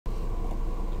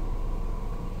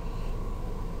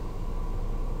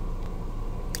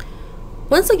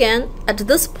Once again, at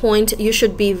this point, you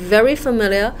should be very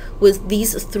familiar with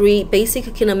these three basic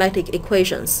kinematic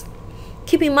equations.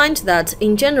 Keep in mind that,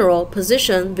 in general,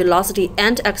 position, velocity,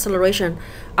 and acceleration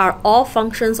are all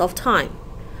functions of time.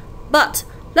 But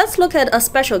let's look at a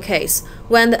special case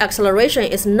when the acceleration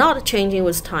is not changing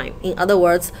with time. In other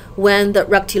words, when the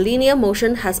rectilinear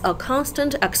motion has a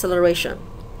constant acceleration.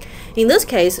 In this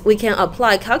case, we can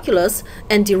apply calculus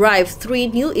and derive three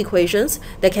new equations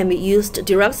that can be used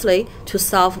directly to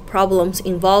solve problems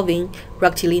involving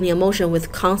rectilinear motion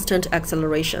with constant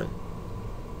acceleration.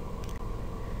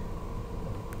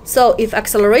 So if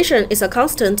acceleration is a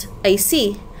constant,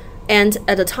 ac, and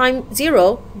at a time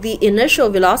 0, the initial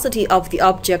velocity of the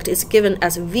object is given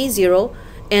as v0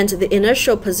 and the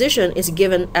initial position is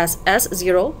given as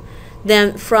s0,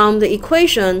 then from the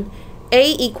equation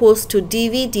a equals to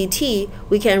dv dt,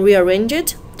 we can rearrange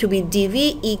it to be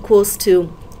dv equals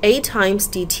to a times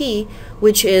dt,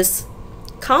 which is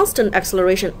constant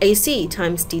acceleration ac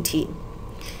times dt.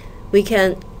 We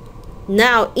can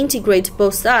now integrate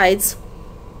both sides.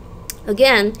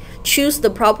 Again, choose the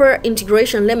proper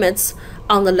integration limits.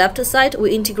 On the left side,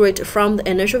 we integrate from the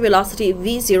initial velocity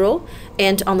v0,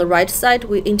 and on the right side,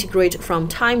 we integrate from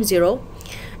time 0.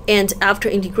 And after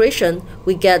integration,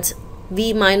 we get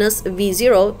v minus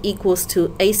v0 equals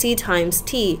to ac times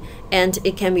t, and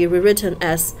it can be rewritten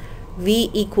as v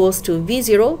equals to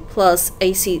v0 plus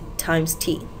ac times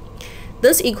t.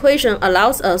 This equation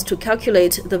allows us to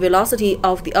calculate the velocity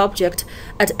of the object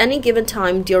at any given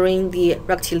time during the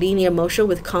rectilinear motion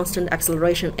with constant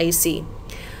acceleration ac.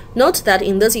 Note that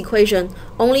in this equation,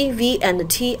 only v and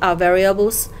t are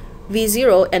variables,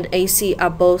 v0 and ac are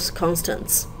both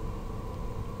constants.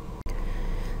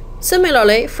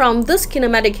 Similarly, from this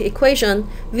kinematic equation,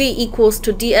 v equals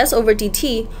to ds over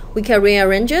dt, we can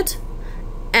rearrange it.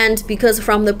 And because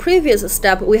from the previous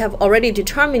step we have already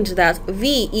determined that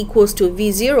v equals to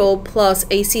v0 plus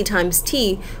ac times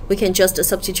t, we can just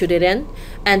substitute it in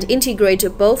and integrate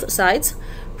both sides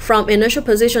from initial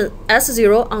position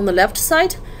s0 on the left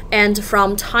side and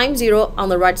from time 0 on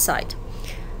the right side.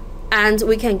 And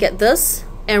we can get this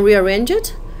and rearrange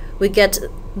it. We get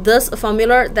this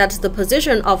formula that the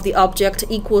position of the object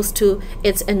equals to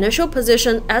its initial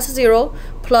position s0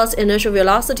 plus initial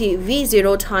velocity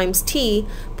v0 times t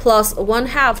plus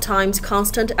 1/2 times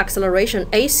constant acceleration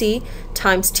ac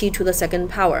times t to the second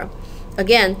power.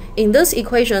 Again, in this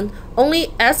equation,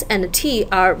 only s and t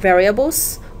are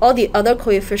variables. All the other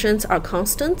coefficients are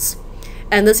constants.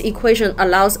 And this equation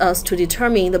allows us to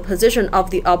determine the position of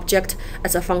the object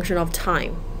as a function of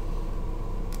time.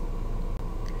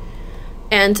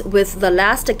 And with the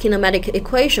last kinematic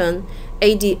equation,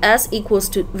 AdS equals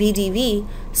to VdV,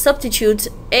 substitute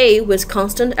A with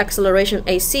constant acceleration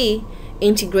AC,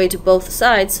 integrate both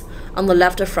sides, on the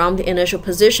left from the initial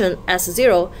position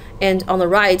S0, and on the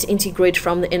right integrate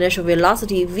from the initial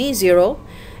velocity V0,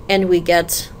 and we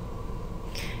get,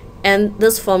 and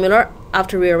this formula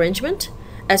after rearrangement.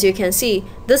 As you can see,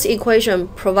 this equation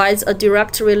provides a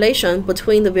direct relation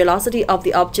between the velocity of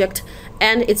the object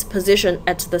and its position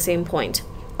at the same point.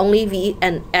 Only v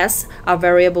and s are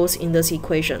variables in this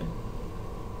equation.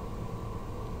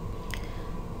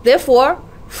 Therefore,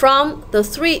 from the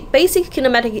three basic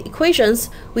kinematic equations,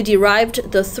 we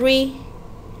derived the three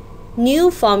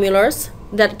new formulas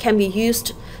that can be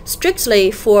used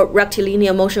strictly for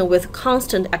rectilinear motion with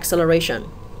constant acceleration.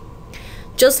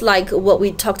 Just like what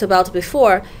we talked about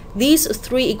before, these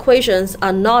three equations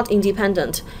are not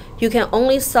independent. You can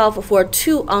only solve for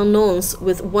two unknowns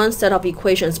with one set of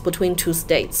equations between two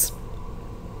states.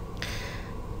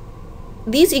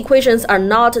 These equations are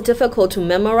not difficult to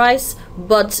memorize,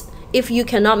 but if you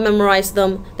cannot memorize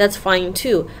them, that's fine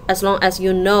too. As long as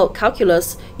you know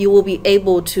calculus, you will be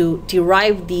able to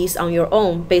derive these on your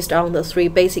own based on the three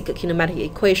basic kinematic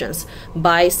equations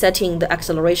by setting the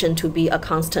acceleration to be a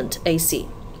constant AC.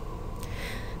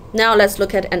 Now let's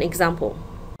look at an example.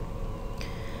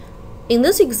 In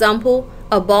this example,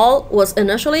 a ball was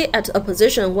initially at a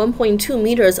position 1.2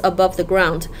 meters above the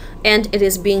ground, and it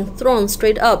is being thrown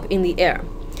straight up in the air.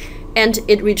 And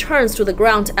it returns to the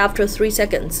ground after 3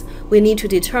 seconds. We need to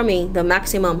determine the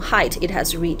maximum height it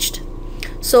has reached.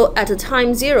 So at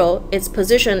time 0, its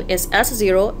position is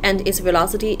s0 and its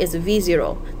velocity is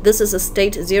v0. This is a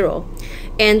state 0.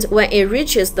 And when it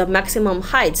reaches the maximum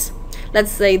height,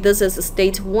 let's say this is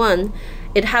state 1,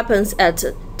 it happens at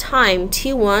time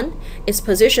t1, its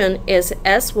position is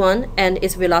s1 and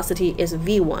its velocity is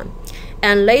v1.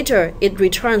 And later it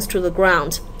returns to the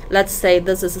ground. Let's say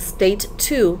this is state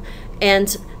 2,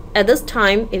 and at this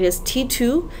time it is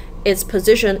t2, its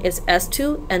position is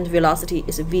s2 and velocity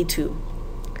is v2.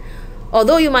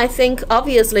 Although you might think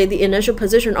obviously the initial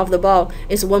position of the ball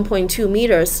is 1.2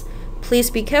 meters, please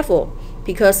be careful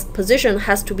because position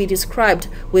has to be described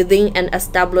within an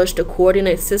established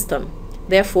coordinate system.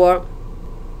 Therefore,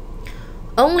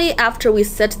 only after we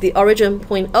set the origin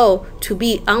point O to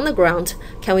be on the ground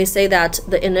can we say that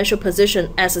the initial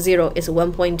position S0 is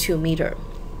 1.2 meter.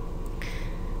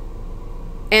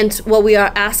 And what we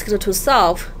are asked to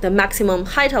solve, the maximum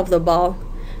height of the ball,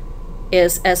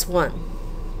 is S1.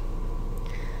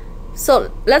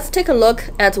 So let's take a look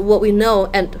at what we know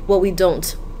and what we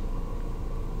don't.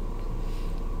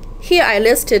 Here I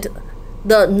listed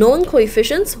the known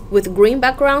coefficients with green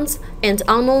backgrounds and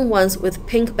unknown ones with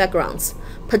pink backgrounds.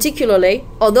 Particularly,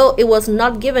 although it was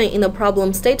not given in the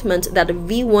problem statement that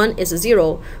V1 is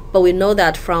 0, but we know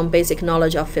that from basic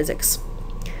knowledge of physics.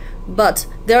 But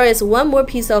there is one more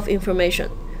piece of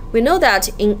information. We know that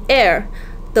in air,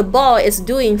 the ball is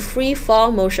doing free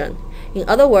fall motion. In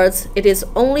other words, it is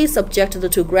only subjected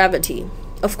to gravity.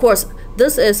 Of course,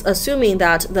 this is assuming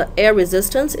that the air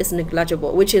resistance is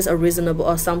negligible, which is a reasonable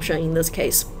assumption in this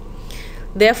case.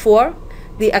 Therefore,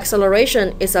 the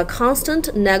acceleration is a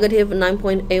constant negative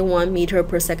 9.81 meter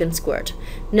per second squared.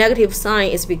 Negative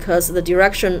sign is because the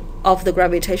direction of the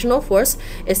gravitational force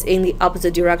is in the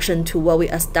opposite direction to what we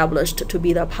established to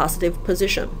be the positive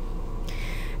position.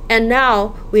 And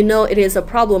now we know it is a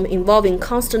problem involving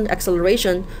constant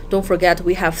acceleration. Don't forget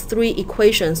we have 3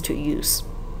 equations to use.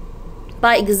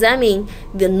 By examining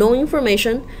the known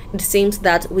information, it seems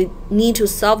that we need to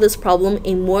solve this problem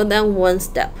in more than one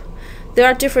step. There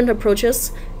are different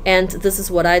approaches, and this is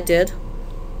what I did.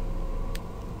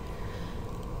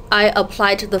 I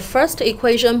applied the first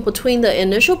equation between the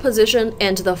initial position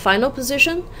and the final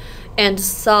position and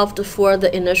solved for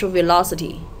the initial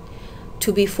velocity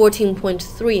to be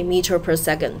 14.3 meter per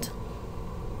second.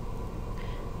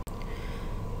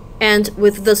 And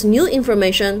with this new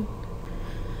information,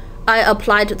 I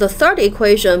applied the third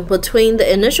equation between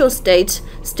the initial state,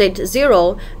 state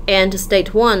 0, and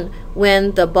state 1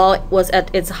 when the ball was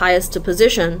at its highest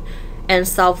position and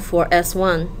solved for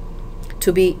S1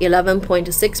 to be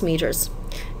 11.6 meters.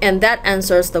 And that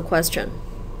answers the question.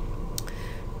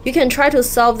 You can try to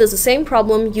solve this same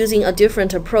problem using a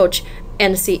different approach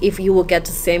and see if you will get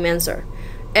the same answer.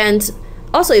 And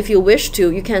also, if you wish to,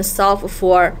 you can solve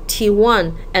for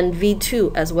T1 and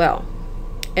V2 as well.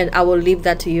 And I will leave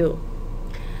that to you.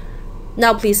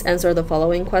 Now please answer the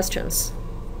following questions.